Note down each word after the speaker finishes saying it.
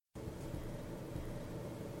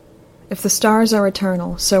If the stars are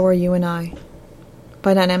eternal, so are you and I.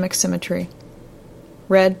 By Dynamic Symmetry.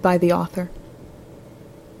 Read by the author.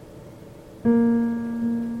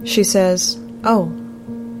 She says, "Oh,"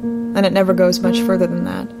 and it never goes much further than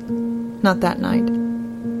that. Not that night.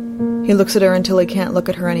 He looks at her until he can't look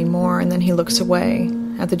at her anymore, and then he looks away,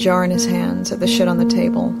 at the jar in his hands, at the shit on the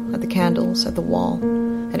table, at the candles, at the wall,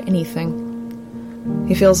 at anything.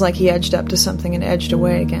 He feels like he edged up to something and edged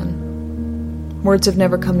away again. Words have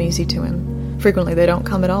never come easy to him. Frequently they don't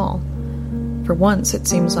come at all. For once it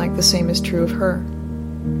seems like the same is true of her.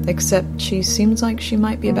 Except she seems like she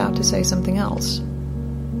might be about to say something else.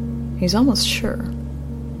 He's almost sure.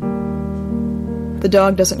 The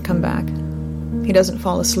dog doesn't come back. He doesn't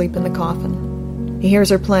fall asleep in the coffin. He hears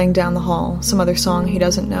her playing down the hall, some other song he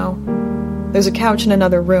doesn't know. There's a couch in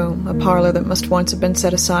another room, a parlor that must once have been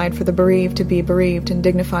set aside for the bereaved to be bereaved in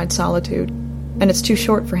dignified solitude. And it's too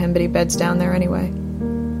short for him, but he beds down there anyway.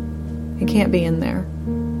 He can't be in there.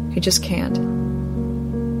 He just can't.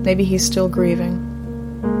 Maybe he's still grieving.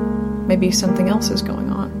 Maybe something else is going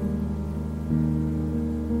on.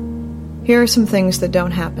 Here are some things that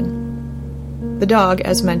don't happen. The dog,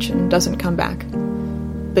 as mentioned, doesn't come back.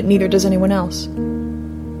 But neither does anyone else.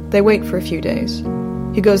 They wait for a few days.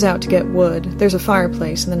 He goes out to get wood. There's a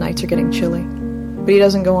fireplace and the nights are getting chilly. But he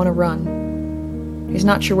doesn't go on a run. He's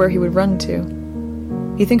not sure where he would run to.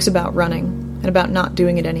 He thinks about running, and about not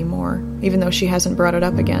doing it anymore, even though she hasn't brought it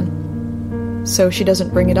up again. So she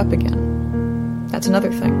doesn't bring it up again. That's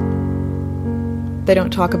another thing. They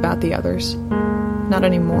don't talk about the others. Not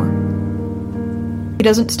anymore. He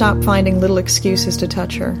doesn't stop finding little excuses to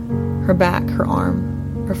touch her. Her back, her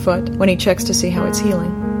arm, her foot, when he checks to see how it's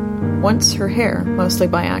healing. Once her hair, mostly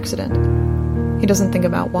by accident. He doesn't think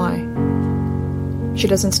about why. She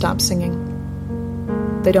doesn't stop singing.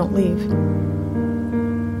 They don't leave.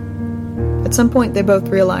 At some point they both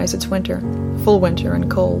realize it's winter, full winter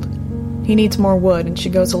and cold. He needs more wood and she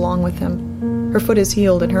goes along with him. Her foot is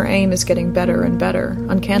healed and her aim is getting better and better,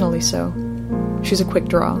 uncannily so. She's a quick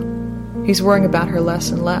draw. He's worrying about her less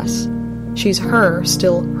and less. She's her,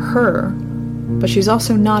 still her, but she's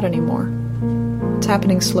also not anymore. It's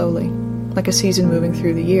happening slowly, like a season moving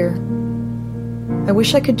through the year. I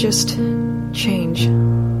wish I could just change.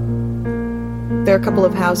 There are a couple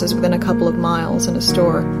of houses within a couple of miles and a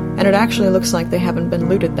store, and it actually looks like they haven't been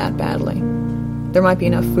looted that badly. There might be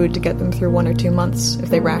enough food to get them through 1 or 2 months if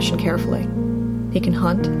they ration carefully. He can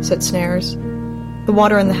hunt, set snares. The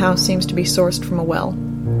water in the house seems to be sourced from a well.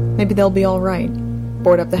 Maybe they'll be all right.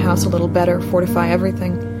 Board up the house a little better, fortify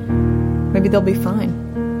everything. Maybe they'll be fine.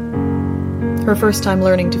 Her first time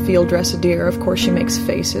learning to field dress a deer, of course she makes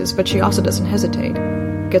faces, but she also doesn't hesitate.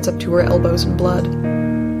 Gets up to her elbows in blood.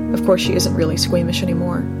 Of course she isn't really squeamish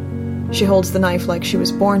anymore. She holds the knife like she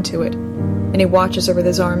was born to it, and he watches her with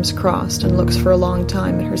his arms crossed and looks for a long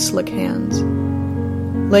time at her slick hands.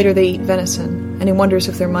 Later they eat venison, and he wonders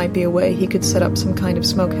if there might be a way he could set up some kind of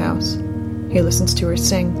smokehouse. He listens to her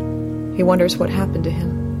sing. He wonders what happened to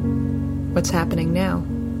him. What's happening now?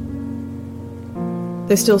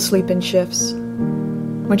 They still sleep in shifts.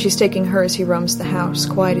 When she's taking hers, he roams the house,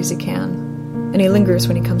 quiet as he can, and he lingers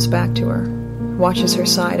when he comes back to her, watches her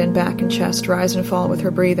side and back and chest rise and fall with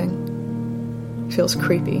her breathing. Feels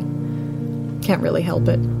creepy. Can't really help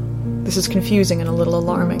it. This is confusing and a little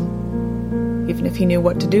alarming. Even if he knew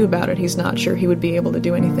what to do about it, he's not sure he would be able to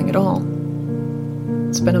do anything at all.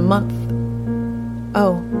 It's been a month.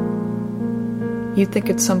 Oh. You'd think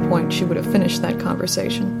at some point she would have finished that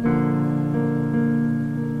conversation.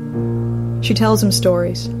 She tells him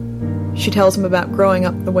stories. She tells him about growing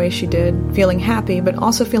up the way she did, feeling happy, but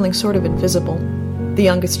also feeling sort of invisible. The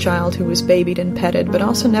youngest child who was babied and petted, but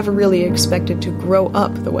also never really expected to grow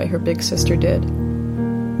up the way her big sister did.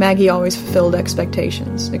 Maggie always fulfilled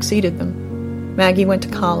expectations, exceeded them. Maggie went to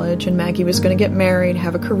college, and Maggie was going to get married,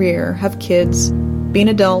 have a career, have kids, be an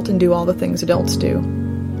adult, and do all the things adults do.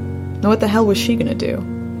 Now what the hell was she going to do?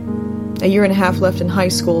 A year and a half left in high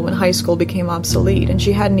school when high school became obsolete, and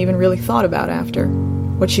she hadn't even really thought about after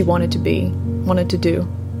what she wanted to be, wanted to do.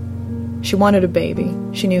 She wanted a baby.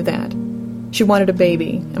 She knew that. She wanted a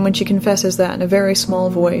baby, and when she confesses that in a very small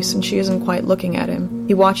voice and she isn't quite looking at him,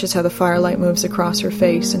 he watches how the firelight moves across her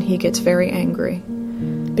face and he gets very angry.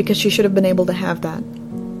 Because she should have been able to have that.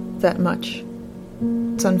 That much.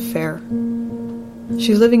 It's unfair.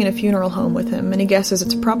 She's living in a funeral home with him, and he guesses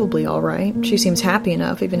it's probably all right. She seems happy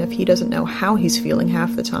enough, even if he doesn't know how he's feeling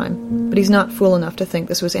half the time. But he's not fool enough to think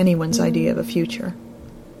this was anyone's idea of a future.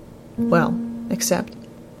 Well, except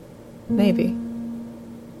maybe.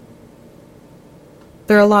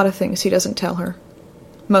 There are a lot of things he doesn't tell her.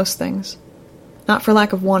 Most things. Not for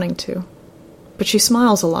lack of wanting to, But she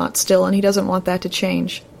smiles a lot still, and he doesn't want that to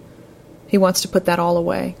change. He wants to put that all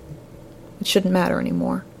away. It shouldn't matter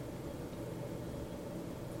anymore.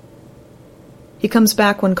 He comes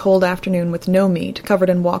back one cold afternoon with no meat, covered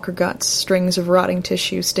in walker guts, strings of rotting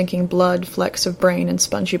tissue, stinking blood, flecks of brain, and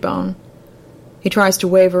spongy bone. He tries to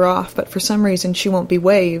wave her off, but for some reason she won't be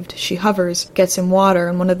waved. She hovers, gets him water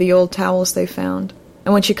and one of the old towels they found.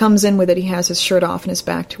 And when she comes in with it, he has his shirt off and his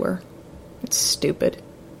back to her. It's stupid.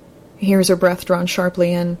 He hears her breath drawn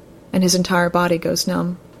sharply in, and his entire body goes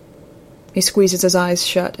numb. He squeezes his eyes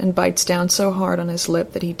shut and bites down so hard on his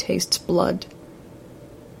lip that he tastes blood.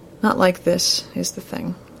 Not like this is the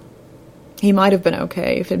thing. He might have been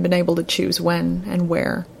okay if he'd been able to choose when and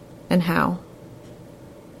where and how.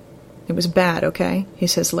 It was bad, okay, he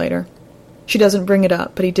says later. She doesn't bring it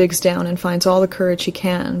up, but he digs down and finds all the courage he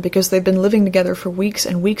can, because they've been living together for weeks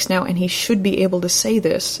and weeks now, and he should be able to say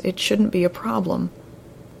this. It shouldn't be a problem.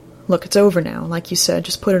 Look, it's over now, like you said,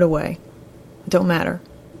 just put it away. It don't matter.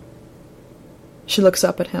 She looks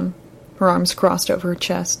up at him, her arms crossed over her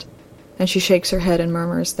chest, and she shakes her head and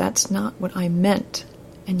murmurs, "That's not what I meant,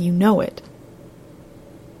 and you know it."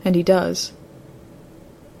 And he does.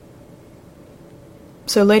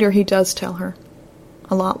 So later he does tell her.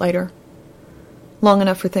 A lot later. Long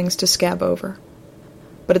enough for things to scab over.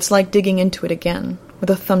 But it's like digging into it again,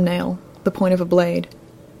 with a thumbnail, the point of a blade,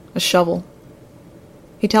 a shovel.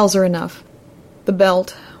 He tells her enough. The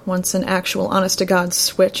belt, once an actual honest-to-God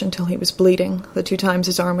switch until he was bleeding, the 2 times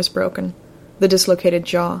his arm was broken, the dislocated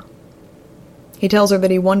jaw. He tells her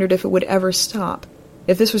that he wondered if it would ever stop,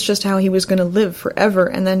 if this was just how he was going to live forever,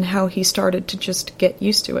 and then how he started to just get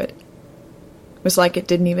used to it. It was like it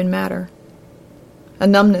didn't even matter. A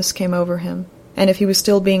numbness came over him, and if he was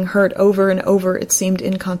still being hurt over and over, it seemed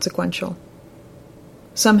inconsequential.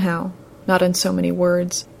 Somehow, not in so many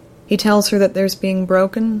words, he tells her that there's being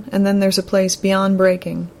broken, and then there's a place beyond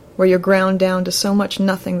breaking, where you're ground down to so much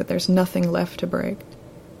nothing that there's nothing left to break.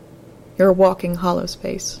 You're a walking hollow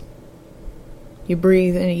space. You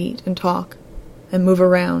breathe and eat and talk and move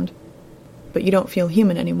around, but you don't feel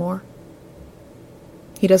human anymore.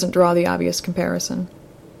 He doesn't draw the obvious comparison.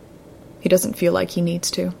 He doesn't feel like he needs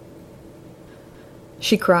to.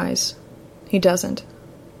 She cries. He doesn't.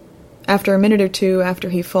 After a minute or two, after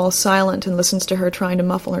he falls silent and listens to her trying to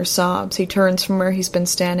muffle her sobs, he turns from where he's been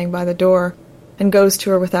standing by the door and goes to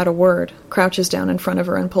her without a word, crouches down in front of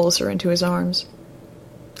her and pulls her into his arms.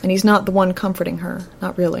 And he's not the one comforting her,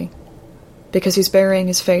 not really, because he's burying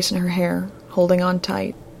his face in her hair, holding on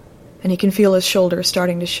tight, and he can feel his shoulders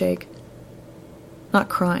starting to shake. Not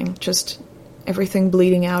crying, just everything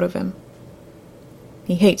bleeding out of him.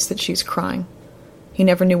 He hates that she's crying. He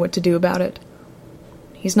never knew what to do about it.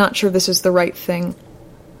 He's not sure this is the right thing,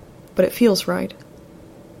 but it feels right.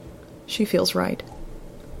 She feels right.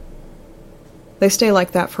 They stay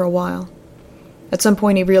like that for a while. At some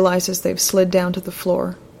point he realizes they've slid down to the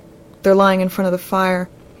floor. They're lying in front of the fire,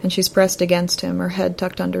 and she's pressed against him, her head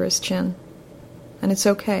tucked under his chin. And it's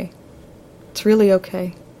okay. It's really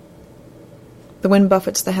okay. The wind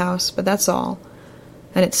buffets the house, but that's all.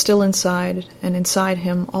 And it's still inside, and inside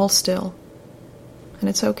him, all still. And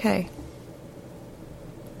it's okay.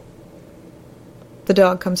 The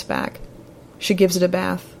dog comes back. She gives it a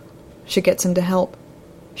bath. She gets him to help.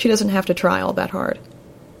 She doesn't have to try all that hard.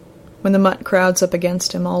 When the mutt crowds up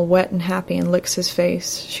against him, all wet and happy, and licks his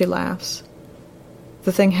face, she laughs.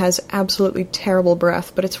 The thing has absolutely terrible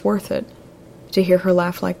breath, but it's worth it, to hear her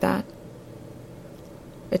laugh like that.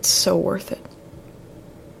 It's so worth it.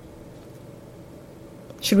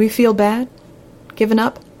 Should we feel bad? Given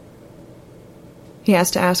up? He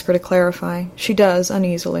has to ask her to clarify. She does,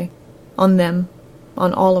 uneasily. On them.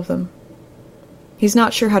 On all of them. He's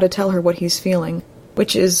not sure how to tell her what he's feeling,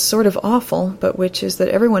 which is sort of awful, but which is that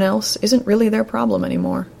everyone else isn't really their problem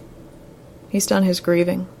anymore. He's done his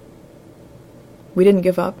grieving. We didn't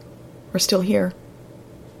give up. We're still here.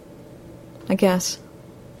 I guess.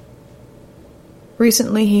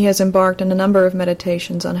 Recently he has embarked on a number of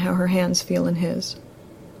meditations on how her hands feel in his.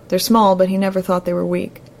 They're small, but he never thought they were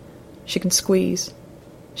weak. She can squeeze.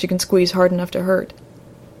 She can squeeze hard enough to hurt.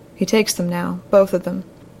 He takes them now, both of them,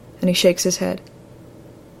 and he shakes his head.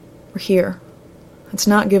 We're here. That's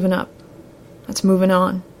not giving up. That's moving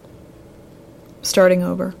on. Starting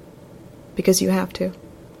over. Because you have to.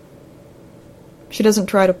 She doesn't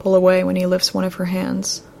try to pull away when he lifts one of her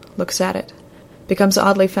hands, looks at it, becomes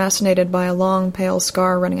oddly fascinated by a long, pale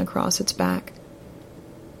scar running across its back.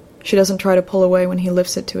 She doesn't try to pull away when he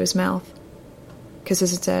lifts it to his mouth,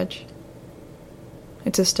 kisses its edge.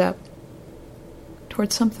 It's a step.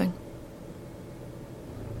 Towards something.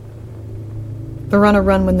 They're on a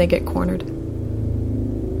run when they get cornered.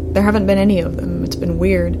 There haven't been any of them, It's been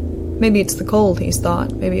weird. Maybe it's the cold, he's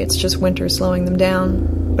thought. Maybe it's just winter slowing them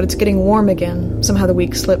down. But it's getting warm again. Somehow the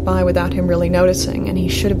weeks slip by without him really noticing, and he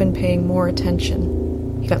should have been paying more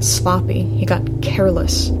attention. He got sloppy. He got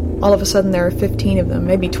careless. All of a sudden there are 15 of them,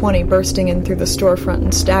 maybe 20, bursting in through the storefront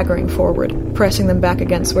and staggering forward, pressing them back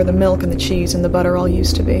against where the milk and the cheese and the butter all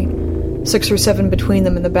used to be. 6 or 7 between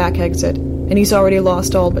them in the back exit, and he's already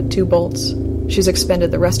lost all but 2 bolts. She's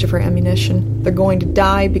expended the rest of her ammunition. They're going to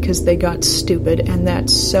die because they got stupid, and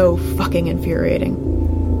that's so fucking infuriating.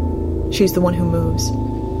 She's the one who moves.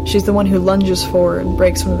 She's the one who lunges forward and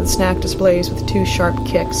breaks one of the snack displays with 2 sharp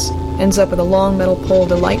kicks, ends up with a long metal pole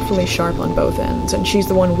delightfully sharp on both ends, and she's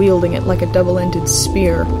the one wielding it like a double-ended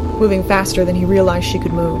spear, moving faster than he realized she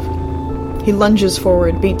could move. He lunges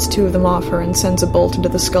forward, beats 2 of them off her, and sends a bolt into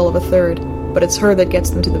the skull of a 3rd, but it's her that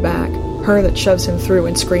gets them to the back, her that shoves him through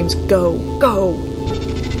and screams, "Go! Go!"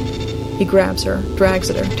 He grabs her,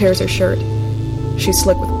 drags at her, tears her shirt. She's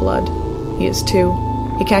slick with blood. He is too.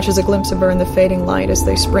 He catches a glimpse of her in the fading light as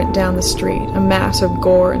they sprint down the street, a mass of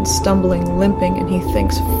gore and stumbling, limping, and he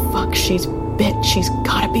thinks, fuck, she's bit. She's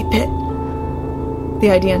gotta be bit.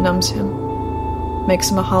 The idea numbs him,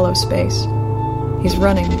 makes him a hollow space. He's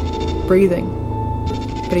running, breathing,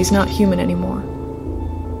 but he's not human anymore.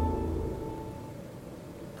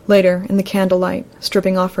 Later, in the candlelight,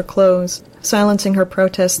 stripping off her clothes, silencing her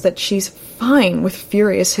protests that she's fine with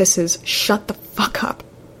furious hisses, "Shut the fuck up."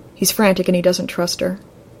 He's frantic and he doesn't trust her,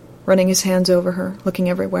 running his hands over her, looking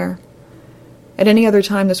everywhere. At any other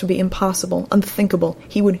time this would be impossible, unthinkable.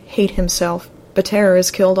 He would hate himself, but terror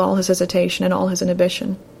has killed all his hesitation and all his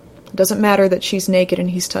inhibition. It doesn't matter that she's naked and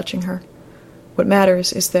he's touching her. What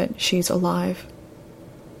matters is that she's alive.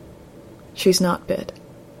 She's not bit.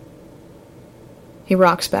 He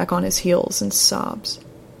rocks back on his heels and sobs.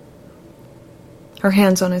 Her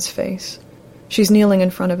hand's on his face. She's kneeling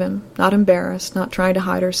in front of him, not embarrassed, not trying to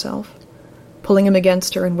hide herself, pulling him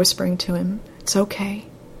against her and whispering to him, "It's okay.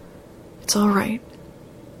 It's all right.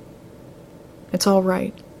 It's all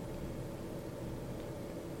right."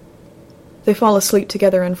 They fall asleep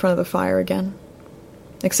together in front of the fire again.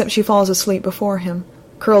 Except she falls asleep before him,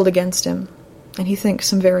 curled against him, and he thinks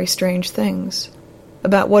some very strange things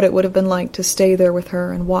about what it would have been like to stay there with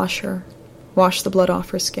her and wash the blood off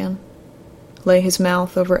her skin, lay his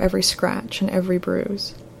mouth over every scratch and every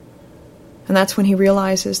bruise. And that's when he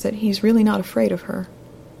realizes that he's really not afraid of her.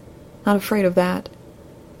 Not afraid of that.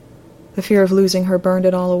 The fear of losing her burned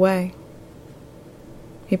it all away.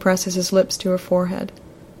 He presses his lips to her forehead,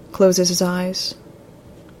 closes his eyes,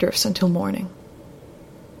 drifts until morning.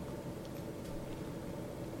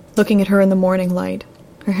 Looking at her in the morning light,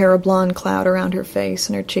 her hair a blonde cloud around her face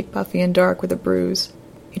and her cheek puffy and dark with a bruise,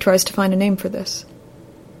 he tries to find a name for this.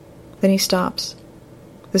 Then he stops.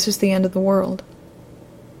 This is the end of the world.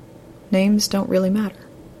 Names don't really matter.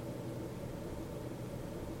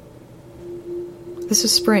 This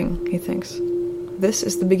is spring, he thinks. This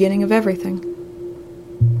is the beginning of everything.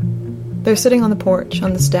 They're sitting on the porch,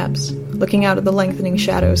 on the steps, looking out at the lengthening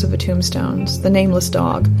shadows of the tombstones, the nameless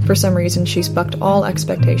dog. For some reason she's bucked all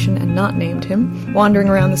expectation and not named him, wandering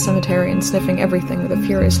around the cemetery and sniffing everything with a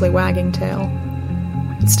furiously wagging tail.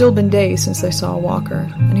 It's still been days since they saw a walker,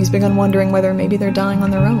 and he's begun wondering whether maybe they're dying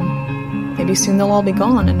on their own. Maybe soon they'll all be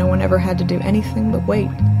gone and no one ever had to do anything but wait.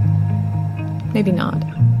 Maybe not.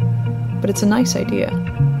 But it's a nice idea.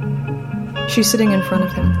 She's sitting in front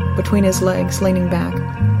of him, between his legs, leaning back.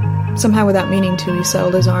 Somehow without meaning to, he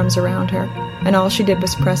settled his arms around her, and all she did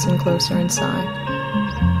was press in closer and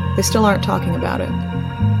sigh. They still aren't talking about it.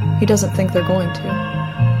 He doesn't think they're going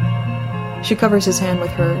to. She covers his hand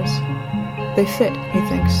with hers. They fit, he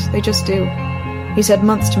thinks. They just do. He's had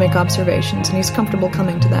months to make observations, and he's comfortable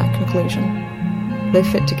coming to that conclusion. They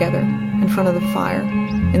fit together, in front of the fire,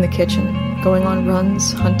 in the kitchen, going on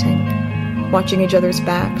runs, hunting, watching each other's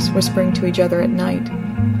backs, whispering to each other at night.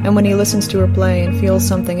 And when he listens to her play and feels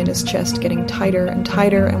something in his chest getting tighter and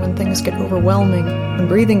tighter, and when things get overwhelming, when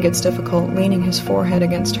breathing gets difficult, leaning his forehead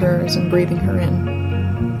against hers and breathing her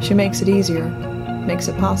in. She makes it easier, makes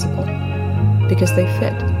it possible, because they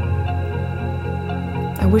fit.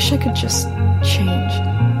 I wish I could just change.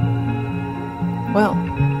 Well,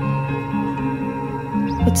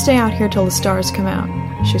 let's stay out here till the stars come out,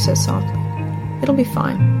 she says softly. It'll be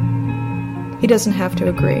fine. He doesn't have to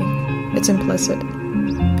agree. It's implicit.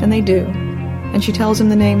 And they do. And she tells him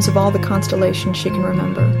the names of all the constellations she can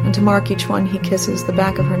remember, and to mark each one he kisses the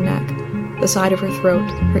back of her neck, the side of her throat,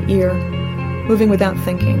 her ear, moving without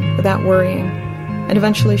thinking, without worrying, and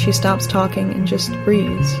eventually she stops talking and just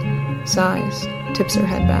breathes, sighs, tips her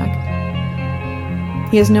head back.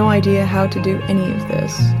 He has no idea how to do any of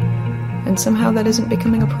this, and somehow that isn't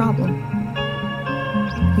becoming a problem.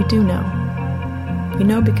 You do know. You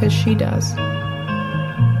know because she does.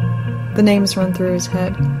 The names run through his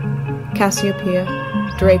head. Cassiopeia,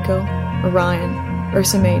 Draco, Orion,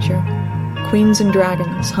 Ursa Major, queens and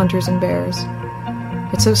dragons, hunters and bears.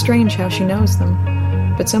 It's so strange how she knows them,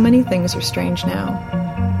 but so many things are strange now,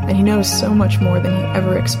 and he knows so much more than he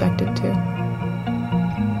ever expected to.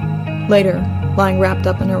 Later, lying wrapped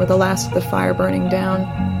up in her with the last of the fire burning down,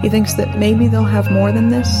 he thinks that maybe they'll have more than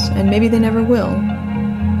this, and maybe they never will.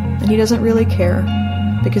 And he doesn't really care,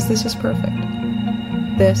 because this is perfect.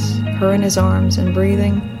 This, her in his arms and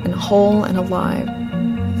breathing and whole and alive,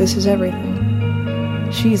 this is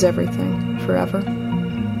everything. She's everything, forever.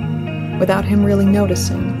 Without him really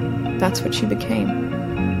noticing, that's what she became.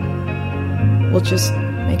 We'll just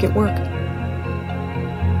make it work.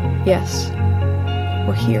 Yes,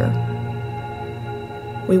 we're here.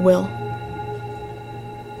 We will.